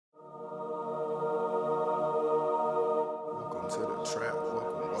to the trap.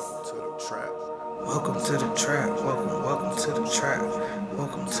 Welcome to the trap. Welcome to the trap. Welcome to the trap.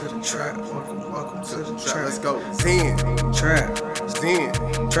 Welcome to the trap. Welcome to the trap. Let's go. Zen. Trap. Zen.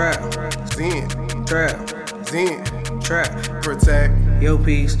 Trap. Zen. Trap. Zen. Trap. Protect. Yo,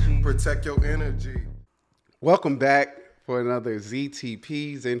 peace. Protect your energy. Welcome back for another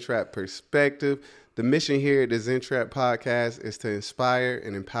ZTP, Zen Trap Perspective. The mission here at the Zen Trap Podcast is to inspire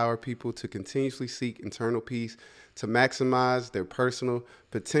and empower people to continuously seek internal peace to maximize their personal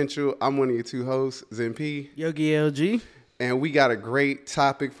potential. I'm one of your two hosts, Zen P. Yogi LG. And we got a great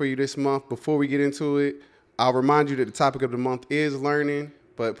topic for you this month. Before we get into it, I'll remind you that the topic of the month is learning.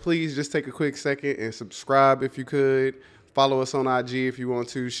 But please just take a quick second and subscribe if you could. Follow us on IG if you want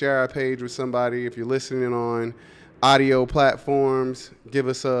to. Share our page with somebody. If you're listening on audio platforms, give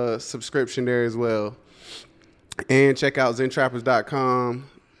us a subscription there as well. And check out zentrappers.com.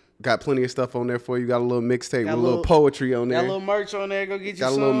 Got plenty of stuff on there for you. Got a little mixtape with a little poetry on there. Got a little merch on there. Go get you some. Got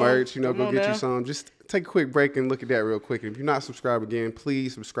a little merch, go get you some. Just take a quick break and look at that real quick. And if you're not subscribed again,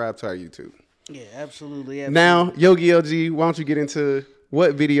 please subscribe to our YouTube. Yeah, absolutely. Now, Yogi LG, why don't you get into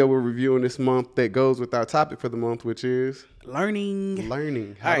what video we're reviewing this month that goes with our topic for the month, which is learning.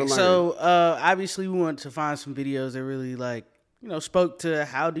 How to learn. So obviously we want to find some videos that really spoke to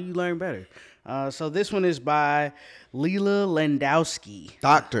how do you learn better. So this one is by Leela Landowski.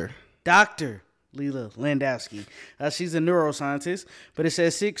 Dr. Leela Landowski. She's a neuroscientist, but it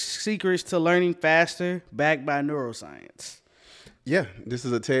says 6 secrets to learning faster backed by neuroscience. Yeah, this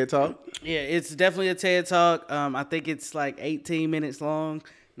is a TED Talk. Yeah, it's definitely a TED Talk. I think it's like 18 minutes long,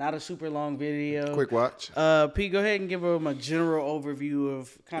 not a super long video. Quick watch. P, go ahead and give them a general overview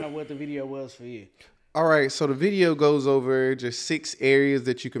of kind of what the video was for you. All right, so the video goes over just 6 areas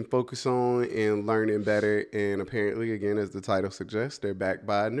that you can focus on in learning better. And apparently, again, as the title suggests, they're backed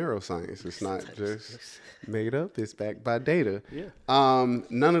by neuroscience. It's not just made up, it's backed by data. Yeah.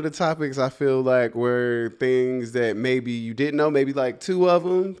 None of the topics I feel like were things that maybe you didn't know. Maybe like 2 of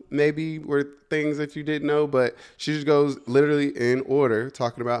them maybe were things that you didn't know. But she just goes literally in order,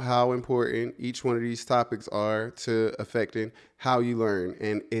 talking about how important each one of these topics are to affecting how you learn.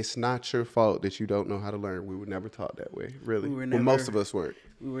 And it's not your fault that you don't know how to learn. We were never taught that way, really. Most of us weren't.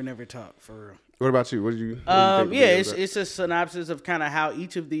 We were never taught, for real. What about you? What did you think? It's a synopsis of kind of how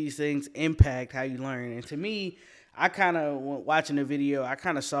each of these things impact how you learn. And to me, I kind of, watching the video, I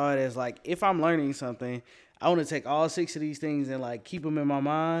kind of saw it as like, if I'm learning something, I want to take all 6 of these things and like keep them in my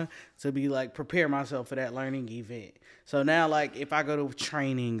mind to be like prepare myself for that learning event. So now, like, if I go to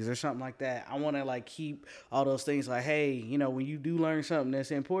trainings or something like that, I want to like keep all those things like, hey, when you do learn something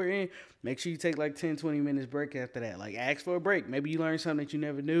that's important, make sure you take like 10, 20 minutes break after that. Like, ask for a break. Maybe you learn something that you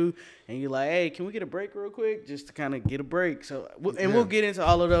never knew and you're like, hey, can we get a break real quick? Just to kind of get a break. So, we'll get into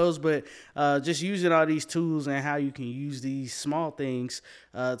all of those, but just using all these tools and how you can use these small things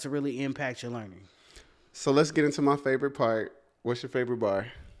to really impact your learning. So let's get into my favorite part. What's your favorite bar?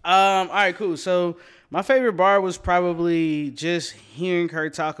 All right, cool. So my favorite bar was probably just hearing her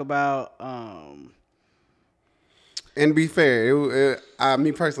talk about. And to be fair,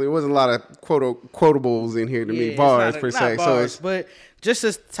 me personally, it wasn't a lot of quotables in here to me, bars per se. Bars, but just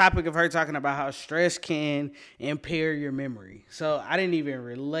this topic of her talking about how stress can impair your memory. So I didn't even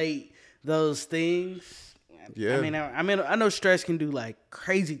relate those things. Yeah. I know stress can do like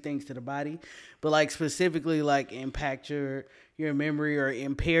crazy things to the body, but like specifically like impact your memory or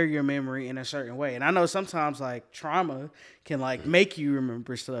impair your memory in a certain way. And I know sometimes like trauma can like make you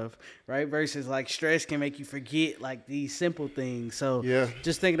remember stuff, right? Versus like stress can make you forget like these simple things. So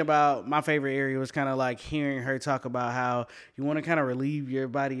just thinking about my favorite area was kind of like hearing her talk about how you want to kind of relieve your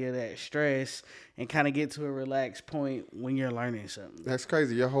body of that stress and kind of get to a relaxed point when you're learning something. That's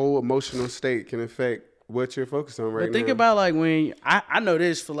crazy. Your whole emotional state can affect what you're focused on right now. But think about like when I know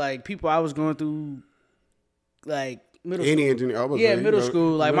this for like people I was going through like middle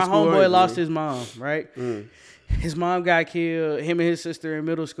school. Like my homeboy lost his mom, right? His mom got killed. Him and his sister in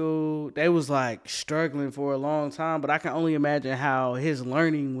middle school, they was like struggling for a long time. But I can only imagine how his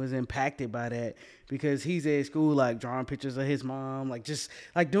learning was impacted by that because he's at school like drawing pictures of his mom, like just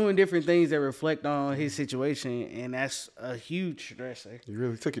like doing different things that reflect on his situation, and that's a huge stressor. You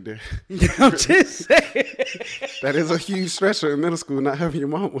really took it there. I'm just saying. That is a huge stressor in middle school, not having your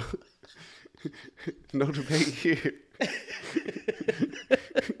mama. No debate here.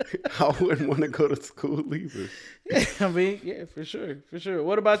 I wouldn't want to go to school either. Yeah, for sure.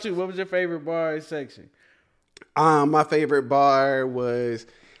 What about you? What was your favorite bar section? My favorite bar was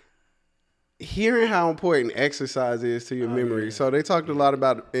hearing how important exercise is to your memory. Yeah. So they talked a lot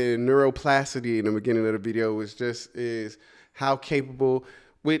about neuroplasticity in the beginning of the video, which just is how capable,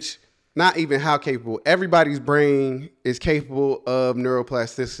 which not even how capable. Everybody's brain is capable of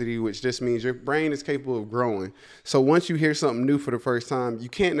neuroplasticity, which just means your brain is capable of growing. So once you hear something new for the first time, you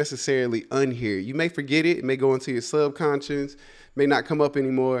can't necessarily unhear it. You may forget it. It may go into your subconscious, may not come up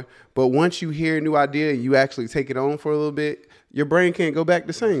anymore. But once you hear a new idea, you actually take it on for a little bit, your brain can't go back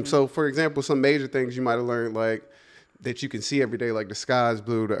the same. So, for example, some major things you might have learned, like that you can see every day, like the sky is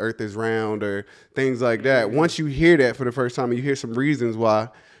blue, the earth is round, or things like that. Once you hear that for the first time, and you hear some reasons why,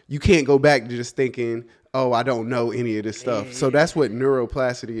 you can't go back to just thinking, oh, I don't know any of this stuff. So that's what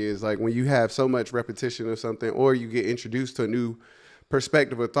neuroplasticity is. Like when you have so much repetition of something, or you get introduced to a new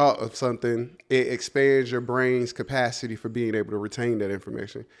perspective or thought of something, it expands your brain's capacity for being able to retain that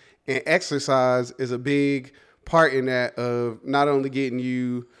information. And exercise is a big part in that, of not only getting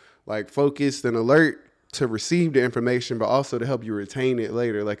you like focused and alert to receive the information, but also to help you retain it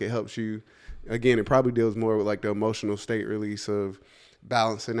later. Like it helps you, again, it probably deals more with like the emotional state release of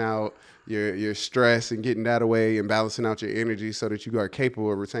balancing out your stress and getting that away, and balancing out your energy so that you are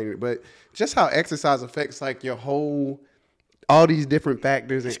capable of retaining it. But just how exercise affects like your whole, all these different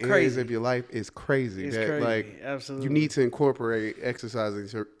factors and areas of your life is crazy. It's that crazy. Like Absolutely. you need to incorporate exercise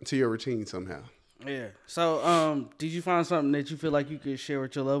into your routine somehow. Yeah. So, did you find something that you feel like you could share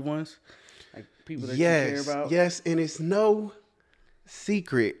with your loved ones, like people that you care about? Yes, and it's no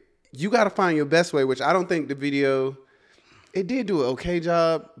secret. You got to find your best way, which I don't think the video, it did do an okay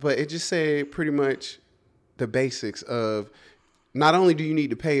job, but it just said pretty much the basics of, not only do you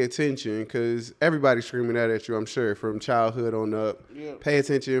need to pay attention, because everybody's screaming that at you, I'm sure, from childhood on up. Yep. Pay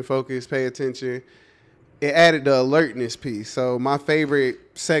attention, focus, pay attention. It added the alertness piece. So my favorite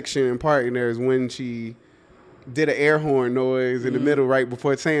section and part in there is when she did an air horn noise in the middle right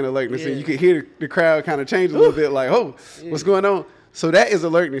before saying alertness. And you could hear the crowd kind of change a little bit, like, oh, what's going on? So that is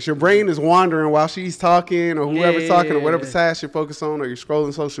alertness. Your brain is wandering while she's talking, or whoever's talking, or whatever task you're focused on, or you're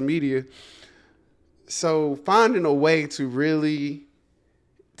scrolling social media. So finding a way to really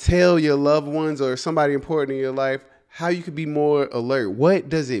tell your loved ones or somebody important in your life how you could be more alert. What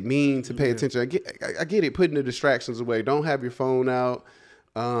does it mean to pay attention? I get it, putting the distractions away. Don't have your phone out.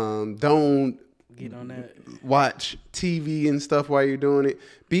 Don't get on that. Watch TV and stuff while you're doing it.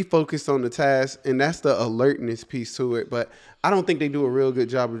 Be focused on the task, and that's the alertness piece to it. But I don't think they do a real good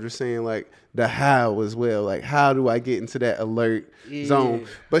job of just saying like the how as well. Like, how do I get into that alert zone?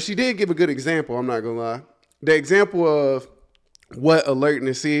 But she did give a good example. I'm not gonna lie. The example of what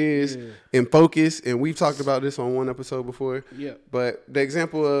alertness is and focus, and we've talked about this on one episode before. Yeah. But the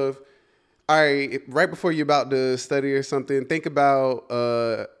example of, all right, right before you're about to study or something, think about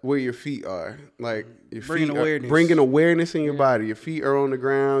where your feet are. Like your bringing awareness in your body. Your feet are on the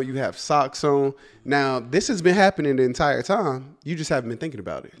ground. You have socks on. Now, this has been happening the entire time. You just haven't been thinking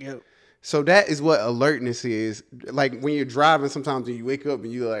about it. Yep. So that is what alertness is. Like when you're driving, sometimes when you wake up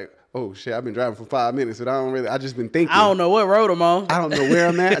and you're like, oh shit, I've been driving for 5 minutes, but I just been thinking. I don't know what road I'm on. I don't know where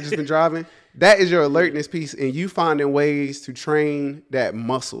I'm at. I just been driving. That is your alertness piece, and you finding ways to train that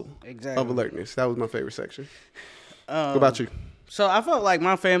muscle of alertness. That was my favorite section. What about you? So I felt like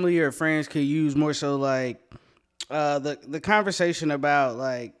my family or friends could use more so like the conversation about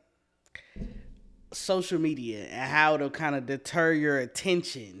like social media and how to kind of deter your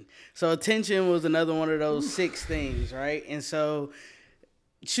attention. So attention was another one of those 6 things, right? And so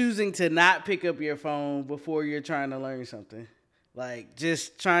choosing to not pick up your phone before you're trying to learn something. Like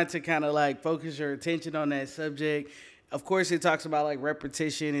just trying to kind of like focus your attention on that subject. Of course, it talks about like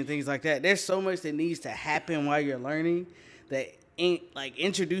repetition and things like that. There's so much that needs to happen while you're learning that like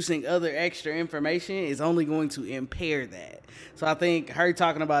introducing other extra information is only going to impair that. So I think her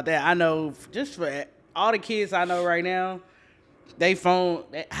talking about that, I know just for all the kids I know right now, they phone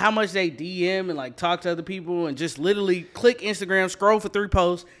how much they DM and like talk to other people and just literally click Instagram, scroll for 3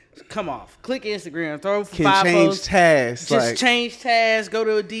 posts, come off. Click Instagram, throw for 5 posts. Tasks. Just change tasks, go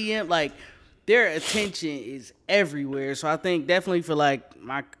to a DM. Like their attention is everywhere. So I think definitely for like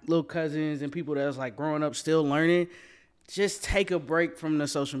my little cousins and people that's like growing up still learning, just take a break from the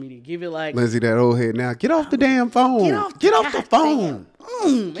social media. Give it like Lindsay, that old head now. Get off the damn phone. Get off the phone.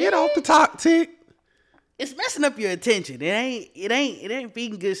 Get off the talk tick. It's messing up your attention. It ain't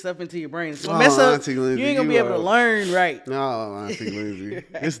feeding good stuff into your brain. It's gonna mess up. Auntie Lindsay, you ain't gonna be able to learn right. No, Auntie Lindsay.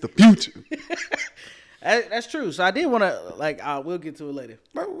 It's the future. That's true. So I did want to like we'll get to it later.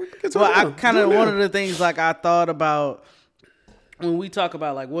 I kind of one of the things like I thought about when we talk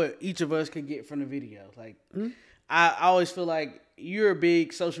about like what each of us could get from the video. Like I always feel like you're a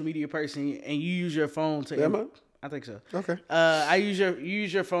big social media person and you use your phone to. I think so. Okay. You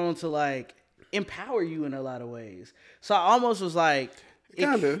use your phone to like empower you in a lot of ways. So I almost was like,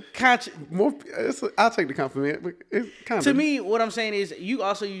 More. I'll take the compliment, but it's kind of. To me, what I'm saying is you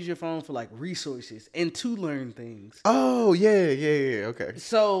also use your phone for like resources and to learn things. Oh yeah. Okay.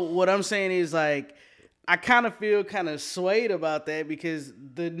 So what I'm saying is like I kind of feel kind of swayed about that because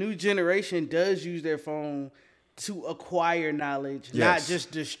the new generation does use their phone to acquire knowledge, not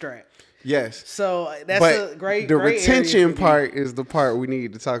just distract. Yes. So that's a great. The retention part is the part we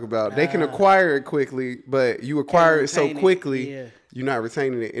need to talk about. They can acquire it quickly, but you acquire it so quickly, you're not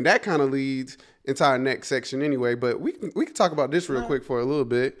retaining it, and that kind of leads into our next section anyway. But we can talk about this real quick for a little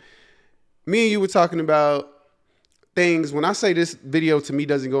bit. Me and you were talking about things. When I say this video to me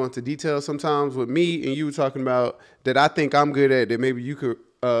doesn't go into detail sometimes, with me and you were talking about that I think I'm good at that maybe you could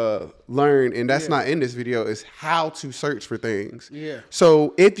learn, and that's not in this video, is how to search for things. Yeah.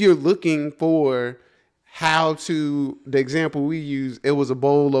 So if you're looking for the example we use, it was a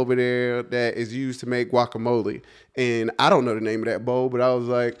bowl over there that is used to make guacamole. And I don't know the name of that bowl, but I was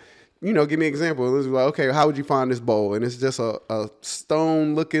like, give me an example. And it was like, okay, how would you find this bowl? And it's just a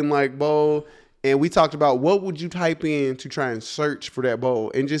stone looking like bowl. And we talked about what would you type in to try and search for that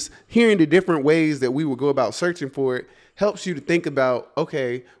bowl, and just hearing the different ways that we would go about searching for it helps you to think about,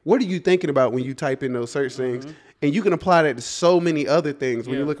 okay, what are you thinking about when you type in those search things? And you can apply that to so many other things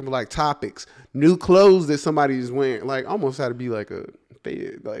when you're looking for like topics, new clothes that somebody's wearing, like almost had to be like a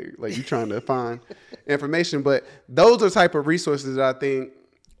fed, like you trying to find information. But those are type of resources that I think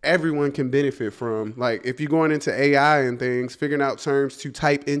everyone can benefit from. Like if you're going into AI and things, figuring out terms to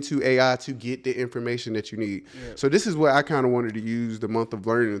type into AI to get the information that you need. Yeah. So this is what I kind of wanted to use the month of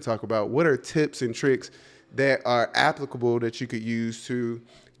learning to talk about. What are tips and tricks that are applicable that you could use to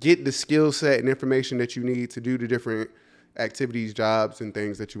get the skill set and information that you need to do the different activities, jobs, and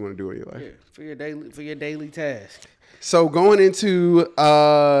things that you want to do in your life? Yeah, for your daily task. So going into,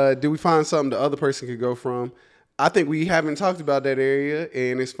 did we find something the other person could go from? I think we haven't talked about that area,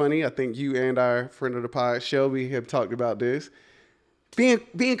 and it's funny. I think you and our friend of the pod, Shelby, have talked about this. Being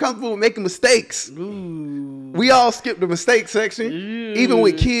comfortable with making mistakes. Ooh. We all skip the mistake section, even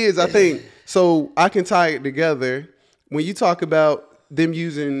with kids, I think. So I can tie it together. When you talk about them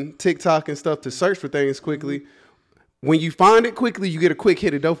using TikTok and stuff to search for things quickly, when you find it quickly, you get a quick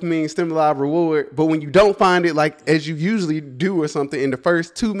hit of dopamine, stimuli, reward. But when you don't find it, like as you usually do or something, in the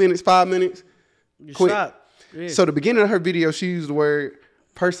first 2 minutes, 5 minutes, you quit. Stop. Yeah. So the beginning of her video, she used the word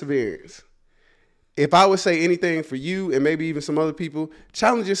perseverance. If I would say anything for you and maybe even some other people,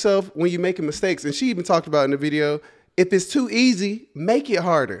 challenge yourself when you're making mistakes. And she even talked about in the video, if it's too easy, make it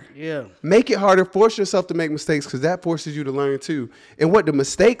harder. Yeah. Make it harder. Force yourself to make mistakes because that forces you to learn too. And what the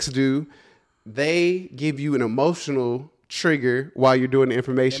mistakes do, they give you an emotional trigger while you're doing the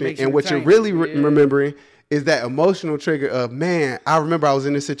information. And what you're really remembering is that emotional trigger of, man, I remember I was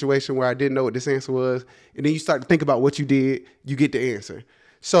in this situation where I didn't know what this answer was. And then you start to think about what you did, you get the answer.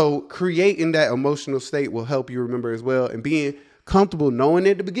 So creating that emotional state will help you remember as well. And being comfortable knowing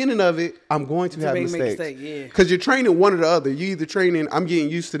at the beginning of it, I'm going to have mistakes. Because you're training one or the other. You either training, I'm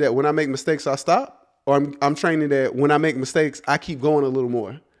getting used to that when I make mistakes, I stop. Or I'm training that when I make mistakes, I keep going a little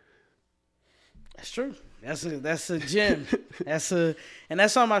more. That's true. That's a gem. And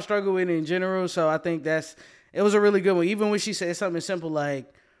that's something I struggle with in general. So I think it was a really good one. Even when she said something simple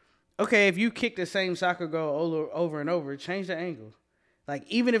like, okay, if you kick the same soccer goal over and over, change the angle. Like,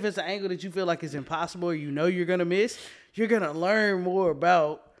 even if it's an angle that you feel like is impossible or you know you're going to miss, you're going to learn more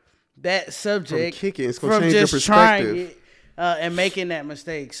about that subject from kicking. It's going to change your perspective. Trying it and making that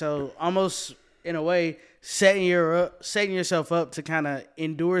mistake. So almost in a way, setting yourself up to kind of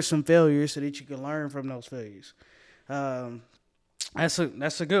endure some failures so that you can learn from those failures. That's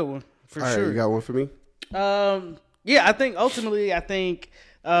a good one for sure. All right, you got one for me? Yeah, I think ultimately,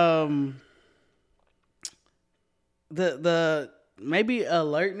 the maybe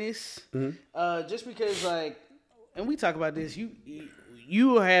alertness, just because and we talk about this.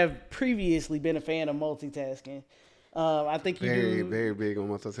 You have previously been a fan of multitasking. I think you very, very big on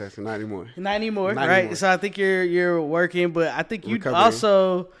multitasking. Not anymore. Not anymore, right? So I think you're working, but I think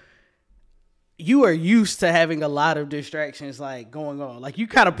you are used to having a lot of distractions going on. Like you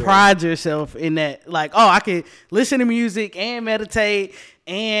kind of pride yourself in that. Like, oh, I can listen to music and meditate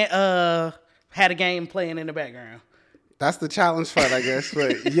and had a game playing in the background. That's the challenge part, I guess.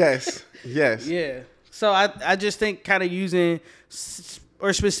 But yes. Yeah. So I just think kind of using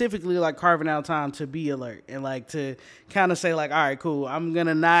or specifically carving out time to be alert and to kind of say all right, cool. I'm going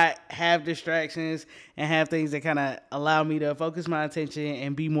to not have distractions and have things that kind of allow me to focus my attention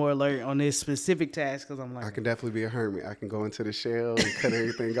and be more alert on this specific task because I'm I can definitely be a hermit. I can go into the shell and cut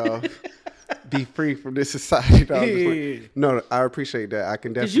everything off. be free from this society. Yeah. No, I appreciate that. I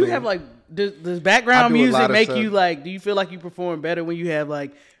can Because definitely. you have like, does background I do a lot music of make stuff. you like? Do you feel like you perform better when you have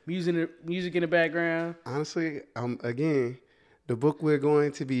like music in the background? Honestly, again, the book we're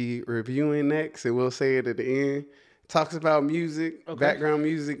going to be reviewing next, and we'll say it at the end, talks about music, background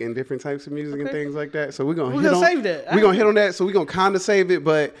music, and different types of music and things like that. So we're gonna save that. We're gonna hit on that. So we're gonna kind of save it.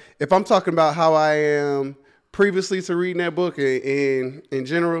 But if I'm talking about how I am previously to reading that book, and in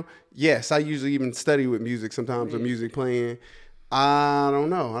general, yes, I usually even study with music sometimes, with music playing. I don't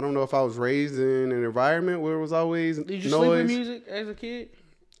know. I don't know if I was raised in an environment where it was always noise. Did you sleep with music as a kid?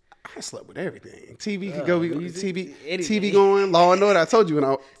 I slept with everything. TV could go. Music, TV going. Law and Order. I told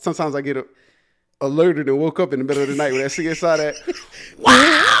you sometimes I get alerted and woke up in the middle of the night with that CSI that.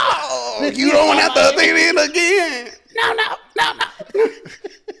 Wow! You don't want that thing in again. No.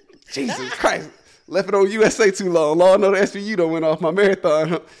 Jesus Christ! Left it on USA too long. Law and Order SVU done went off my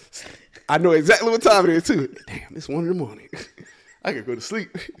marathon. I know exactly what time it is too. Damn, it's 1 a.m. I could go to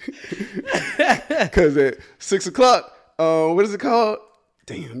sleep. Cause at 6 o'clock, what is it called?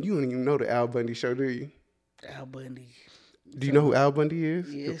 Damn, you don't even know the Al Bundy show, do you? Al Bundy. Do you know who Al Bundy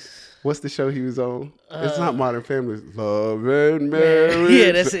is? Yes. What's the show he was on? It's not Modern Family. It's Love and Marriage.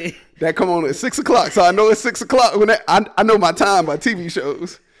 Yeah, that's it. That come on at 6 o'clock. So I know it's 6 o'clock. When I know my time by TV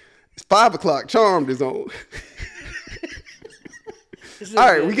shows. It's 5 o'clock. Charmed is on. All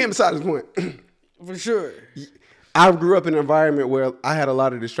right, we getting beside this point. For sure. I grew up in an environment where I had a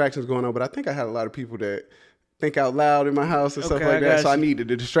lot of distractions going on, but I think I had a lot of people that think out loud in my house and stuff like that. So I needed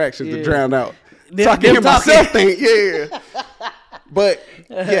the distractions to drown out. So I can hear myself think, yeah. But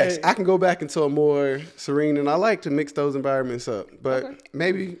yes, I can go back into a more serene, and I like to mix those environments up. But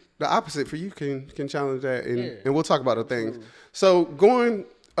maybe the opposite for you can challenge that, and we'll talk about the things. So going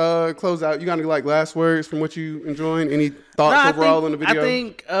close out, you got any like last words from what you enjoying? Any thoughts overall in the video? I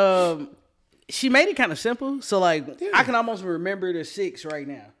think she made it kind of simple, so like I can almost remember the 6 right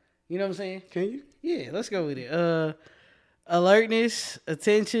now. You know what I'm saying? Can you? Yeah, let's go with it. Alertness,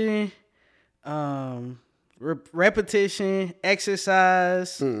 attention, repetition,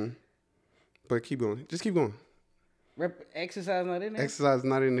 exercise. But keep going. Just keep going. Exercise not in there? Exercise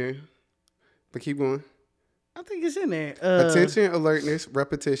not in there. But keep going. I think it's in there. Attention, alertness,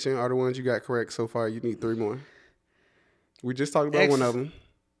 repetition are the ones you got correct so far. You need 3 more. We just talked about one of them.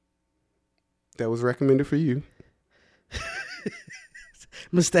 That was recommended for you.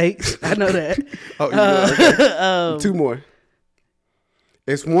 Mistakes. I know that. Oh, you know, okay. 2 more.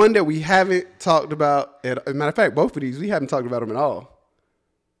 It's one that we haven't talked about. As a matter of fact, both of these, we haven't talked about them at all.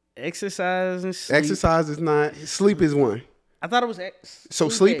 Exercise and sleep. Exercise is not. Sleep is 1. I thought it was So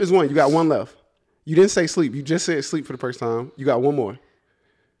sleep is 1. You got 1 left. You didn't say sleep. You just said sleep for the first time. You got 1 more.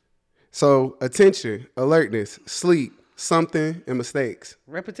 So attention, alertness, sleep, something, and mistakes.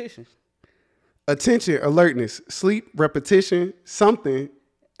 Repetition. Attention, alertness, sleep, repetition, something,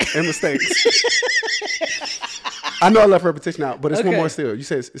 and mistakes. I know I left repetition out, but it's 1 more still. You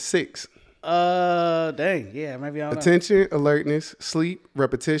said it's 6. Dang. Yeah, maybe I don't know. Attention, alertness, sleep,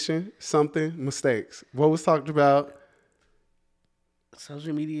 repetition, something, mistakes. What was talked about?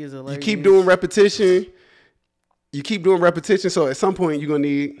 Social media is alertness. You keep doing repetition. So at some point you're gonna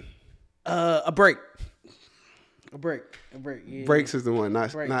need a break. Yeah. Breaks is the one,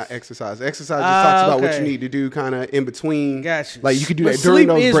 not exercise. Exercise just talks about what you need to do kind of in between. Gotcha. Like you could do that during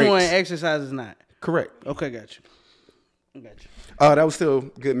those breaks. Sleep is one, exercise is not. Correct. Okay, gotcha. Oh, that was still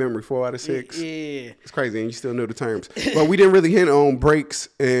good memory. 4 out of 6. Yeah. It's crazy, and you still know the terms. But we didn't really hit on breaks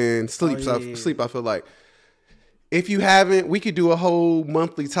and sleep. Sleep, I feel like. If you haven't, we could do a whole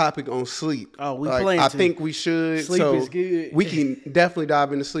monthly topic on sleep. Oh, we plan to. I think we should. Sleep is good. We can definitely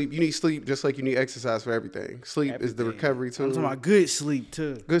dive into sleep. You need sleep just like you need exercise for everything. Sleep is the recovery tool. I'm talking about good sleep,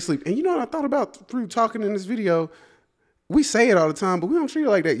 too. Good sleep. And you know what I thought about through talking in this video? We say it all the time, but we don't treat it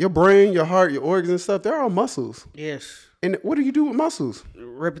like that. Your brain, your heart, your organs and stuff, they're all muscles. Yes. And what do you do with muscles?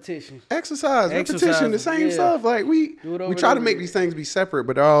 Repetition. Exercise, repetition, the same stuff. Like we try to make these things be separate,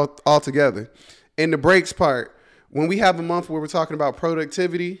 but they're all together. And the breaks part, when we have a month where we're talking about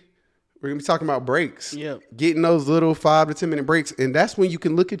productivity, we're going to be talking about breaks. Yep. Getting those little 5 to 10 minute breaks. And that's when you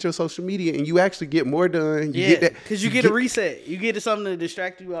can look at your social media and you actually get more done. Because you get a reset. You get something to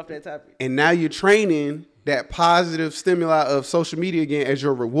distract you off that topic. And now you're training that positive stimuli of social media again as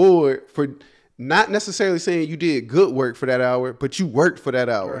your reward for not necessarily saying you did good work for that hour, but you worked for that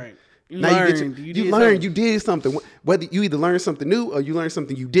hour. Right. You did something. Whether you either learned something new or you learned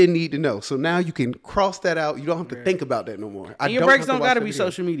something you didn't need to know. So now you can cross that out. You don't have to think about that no more. And your breaks don't got to be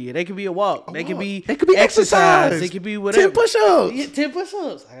social media. They could be a walk. They could be exercise. They could be whatever. 10 push-ups. Yeah, 10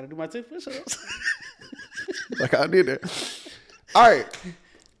 push-ups. I got to do my 10 push-ups. Like I did that. All right.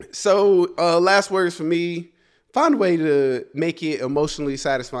 So, last words for me. Find a way to make it emotionally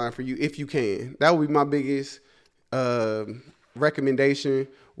satisfying for you if you can. That would be my biggest recommendation.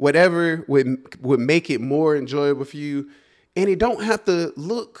 Whatever would make it more enjoyable for you. And it don't have to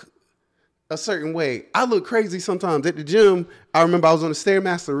look a certain way. I look crazy sometimes at the gym. I remember I was on the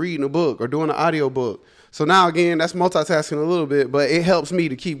Stairmaster reading a book or doing an audio book. So now again, that's multitasking a little bit, but it helps me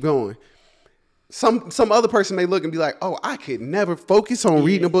to keep going. Some other person may look and be like, "Oh, I could never focus on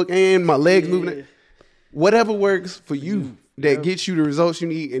reading a book and my legs moving." Whatever works for you that gets you the results you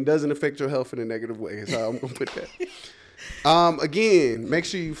need and doesn't affect your health in a negative way is how I'm gonna put that. Again, make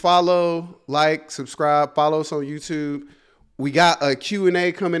sure you follow, like, subscribe, follow us on YouTube. We got a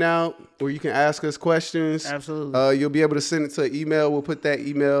Q&A coming out where you can ask us questions. Absolutely. You'll be able to send it to an email. We'll put that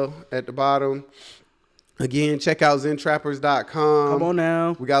email at the bottom. Again, check out zentrappers.com. Come on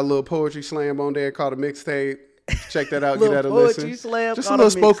now. We got a little poetry slam on there called a mixtape. Check that out. Get Little that a poetry listen. slam Just a called little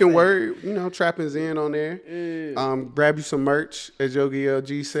a spoken mixtape. word, trapping Zen on there. Yeah. Grab you some merch, as Yogi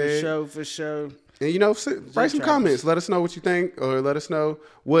LG said. For sure. And, write some Trappers. comments. Let us know what you think, or let us know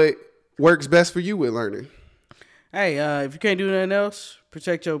what works best for you with learning. Hey, if you can't do nothing else,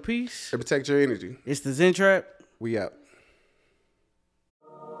 protect your peace. And protect your energy. It's the Zen Trap. We out.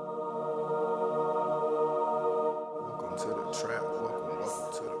 Welcome to the trap. Welcome.